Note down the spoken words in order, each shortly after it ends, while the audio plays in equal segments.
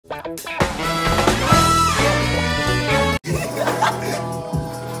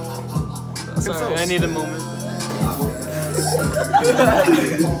Sorry, I need a moment.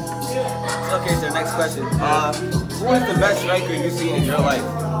 Okay, sir, next question. Who is the best striker you've seen in your life?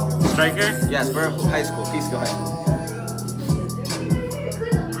 Striker? Yes, we're high school, Peekskill High School.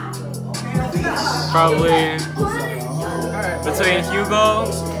 Probably between Hugo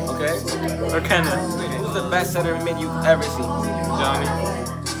Okay. or Kenneth. Who's the best center mid you've ever seen? Johnny.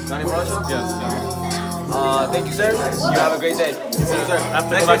 Johnny Marshall? Yes, Johnny. Thank you, sir. You have a great day. See you, sir. I have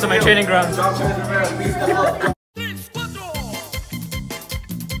to go back to my training ground. John Rivera, please step up.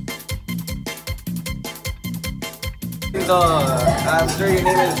 I'm sure your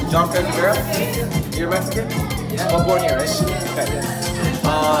name is John Rivera. You're Mexican? Yeah. Well, born here, right? Okay.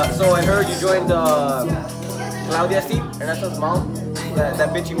 So I heard you joined Claudia's team, Ernesto's mom.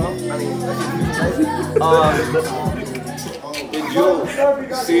 That bitchy mom. I mean,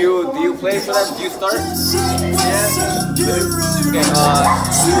 do you play for them? Do you start? Yeah. Okay.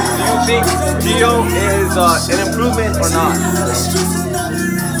 Do you think Gio is an improvement or not?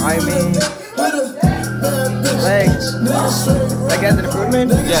 I mean, like as an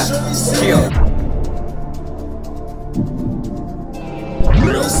improvement? Yeah. Gio.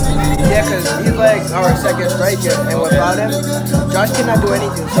 Yeah, because he's like our second striker, and without him, Josh cannot do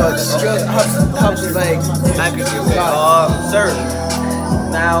anything. So Gio helps with like. Sir.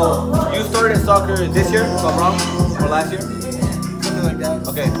 Now you started soccer this year, if I'm wrong, or last year? Something like that.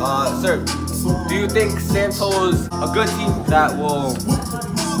 Okay. Sir. Do you think Santo's a good team that will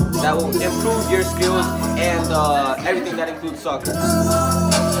improve your skills and everything that includes soccer?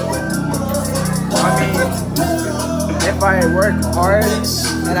 I mean, if I work hard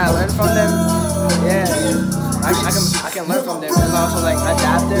and I learn from them, yeah, I can learn from them and also like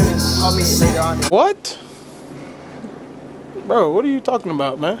adapt them and help me later on. What? Bro, what are you talking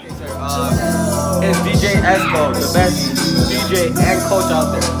about, man? Okay, sir. Is DJ Esco the best DJ and coach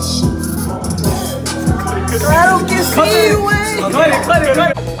out there? I don't get see away. Cut it.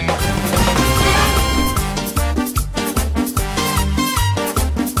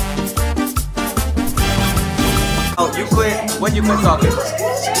 You quit when you quit soccer?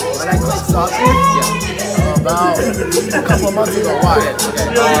 When I quit soccer? Yeah. About a couple of months ago. Why? Okay.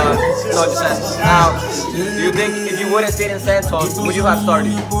 No, just ask. Now, do you think if you would have stayed in Santos, would you have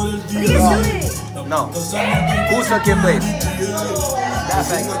started? No. Who took your place? That's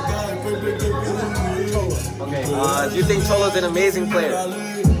like Okay. Do you think Cholo's an amazing player?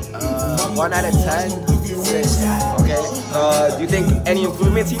 1 out of 10. 6. Okay. Do you think any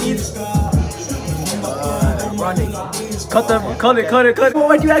improvements he needs? Running. Cut it.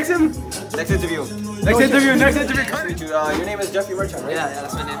 Why'd you ask him? Next interview. Next interview. Your name is Jeffrey Merchant, right? Yeah,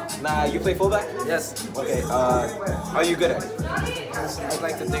 that's my name. Nah, you play fullback? Yes. Okay. Are you good at it? I'd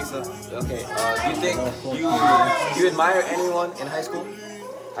like to think so. Okay. Do you think you admire anyone in high school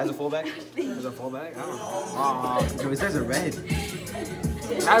as a fullback? As a fullback? I don't know. There's a red.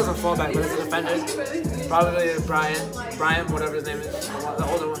 Not as a fullback, but as a defender. Probably Brian, whatever his name is. The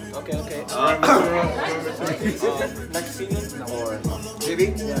older one. Okay. Next season or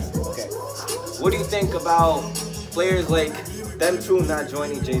JV? Yes. Okay. What do you think about players like them two not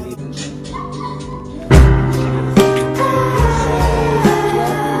joining JV?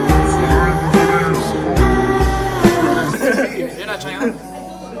 You're not trying out?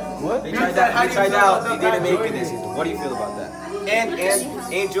 What? They tried out. They didn't make it this season. What do you feel about that? And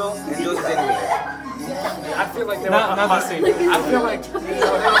Angel and Joseph didn't make it. I feel like they were not the same. I feel like they were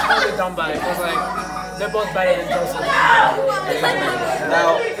totally done by it. Because like they're both better than Joseph.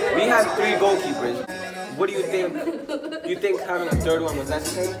 Now we have 3 goalkeepers. What do you think? Do you think having a third one was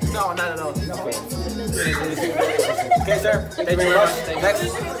necessary? No, not at all. Okay. Okay, sir. Thank you very much. Next.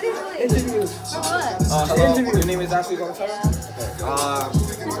 Interview. Hello. Your name is Ashley Gonzalez?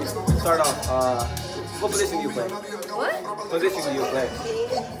 Okay. Start off. What position do you play? What? Position do you play?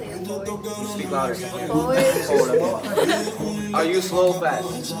 You speak louder. Are you slow or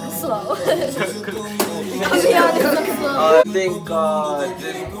fast? Slow. I'll be honest, I'm slow. Think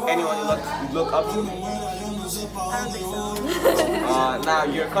anyone you look up to? I don't think so. Now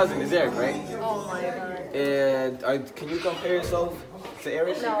your cousin is Eric, right? Oh my god. And can you compare yourself to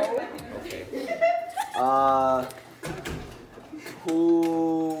Eric? No. Okay.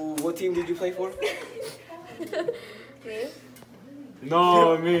 What team did you play for? Me?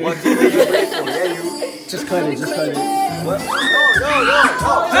 No, me. What team did you play for? Yeah, you. Just cut it. What?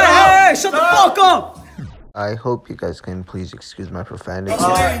 No. Hey, shut the fuck up! I hope you guys can please excuse my profanity.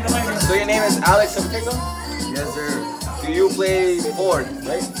 So your name is Alex Santingo? Yes, sir. Do you play forward,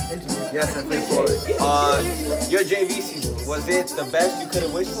 right? Yes, I play forward. Your JV season Was it the best you could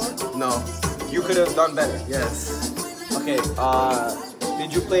have wished for? No. You could have done better. Yes. Okay.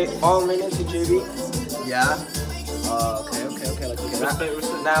 Did you play all minutes in JV? Yeah. Okay.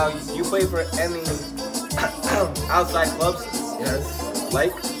 Now you play for any outside clubs? Yes.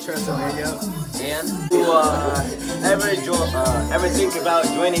 Like Transylvania. and you ever think about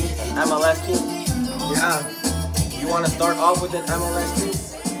joining MLS team? Yeah. You want to start off with an MLS team?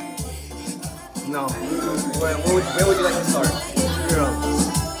 No. Where would you like to start?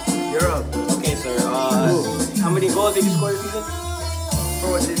 Europe. Okay, sir. How many goals did you score this season? For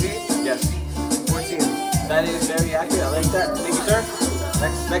what TV? Yes. 14. That is very accurate. I like that. Thank you, sir.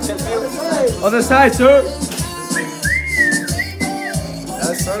 Next sense for you. Other side, sir.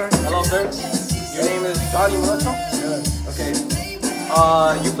 Yes, sir. Hello, sir. Your name is Johnny Melito? Yes. Okay.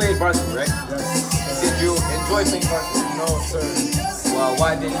 You played varsity, right? Yes. Did you enjoy playing varsity? No, sir. Well,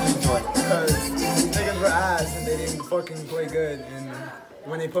 why didn't you enjoy it? Because niggas were ass and they didn't fucking play good. And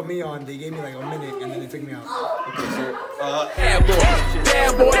when they put me on, they gave me like a minute and then they took me out. Okay, sir. Dab boy,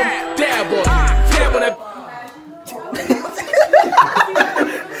 dab boy, dab boy, dab on that.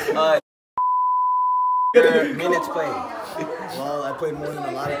 Your minutes played. Well, I played more than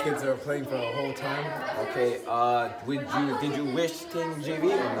a lot of kids that are playing for a whole time. Okay. Did you wish staying in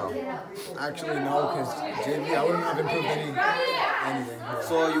JV or no? Actually, no, because JV, I wouldn't have improved anything.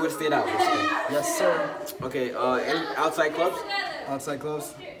 So you would stayed out. Basically. Yes, sir. Okay. Any outside clubs? Outside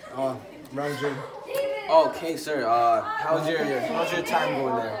clubs? Round J. Okay, sir. How's your time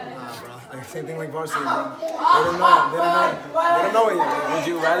going there? Bro. Like, same thing like varsity, bro. They don't know it yet. Would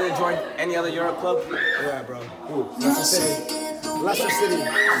you rather join any other Europe club? Yeah, bro. Ooh, Leicester City. Leicester City.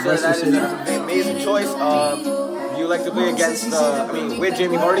 So that is an amazing choice. You like to play against, with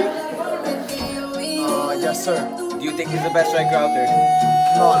Jamie Hardy? Yes, sir. Do you think he's the best striker out there?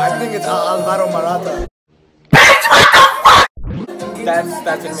 No, I think it's Alvaro Morata.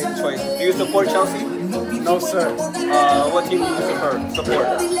 That's an amazing choice. Do you support Chelsea? No, sir. What team do you support?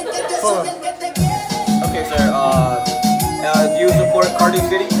 Fulham. Okay, sir. Do you support Cardiff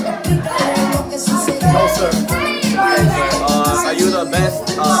City? No, sir. Okay, sir. Are you the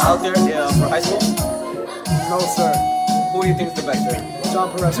best out there for high school? No, sir. Who do you think is the best, sir? John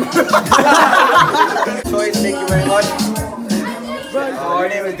Perez. Choice, thank you very much. Your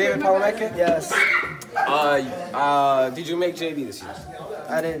name is David Palomeke? Yes. Did you make JV this year?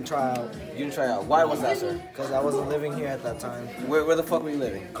 I didn't try out You didn't try out. Why was that, sir? because I wasn't living here at that time. Where the fuck were you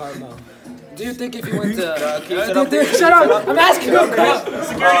living? Carmel. Do you think if you went to... Can you shut Shut up! I'm asking you. Get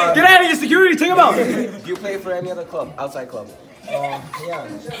out of here, security. Take him out. Do you play for any other club? Outside club? Yeah.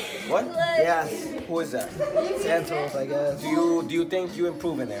 What? Yes. Who is that? Santos, I guess. Do you think you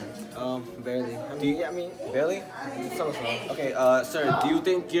improve in there? Barely. Barely? Okay, sir, do you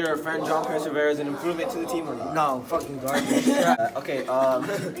think your friend John Perseverance is an improvement to the team or not? No, fucking garbage. Okay,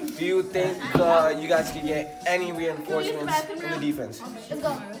 do you think you guys can get any reinforcements in the defense? Let's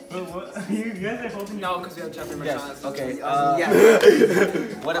go. No, because we have Jeffrey Yes. Machado. Okay, Yeah.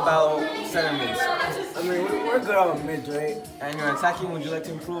 what about center mids? I mean, we're good on mid, right? And your attacking, would you like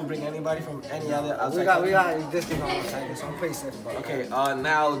to improve, bring anybody from any other outside We club? got existing on the side, so I'm pretty safe about it. Okay,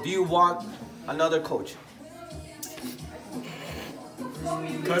 now, do you want another coach?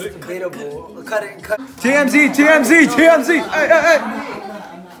 Cut it. Debatable. Cut it. TMZ. Hey.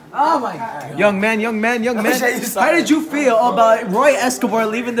 Oh my God. Young man. How did you feel about Roy Escobar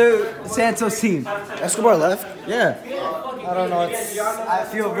leaving the Santos team? Escobar left? Yeah. I don't know. I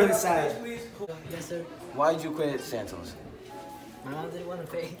feel really sad. Yes, sir. Why did you quit Santos? My mom didn't want to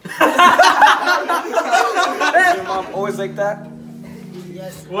pay. Is your mom always like that?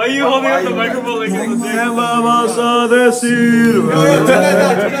 Yes. Why are you holding up the microphone like this? Yeah,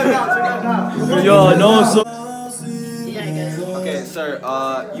 I guess. Okay, sir,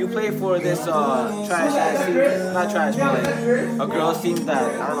 you play for this trash ass team, not trash, but like a girls team that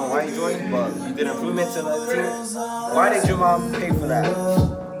I don't know why you joined, but you did improvement to that team. Why did your mom pay for that?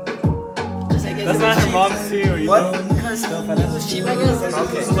 That's not her mom's team. Or you What? Because it was cheap, I guess.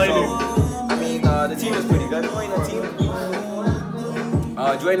 Okay, so, I mean, the team is pretty good. Join the team.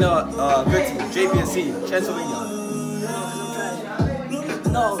 Join a good team, JPSC, Transylvania.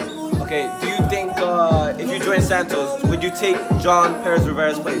 No. Okay, do you think if you join Santos, would you take John Perez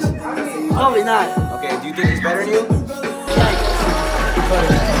Rivera's place? Probably not. Okay, do you think he's better than you? Yeah, I guess.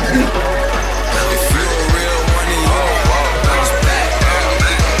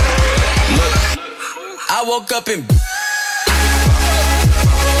 I woke up in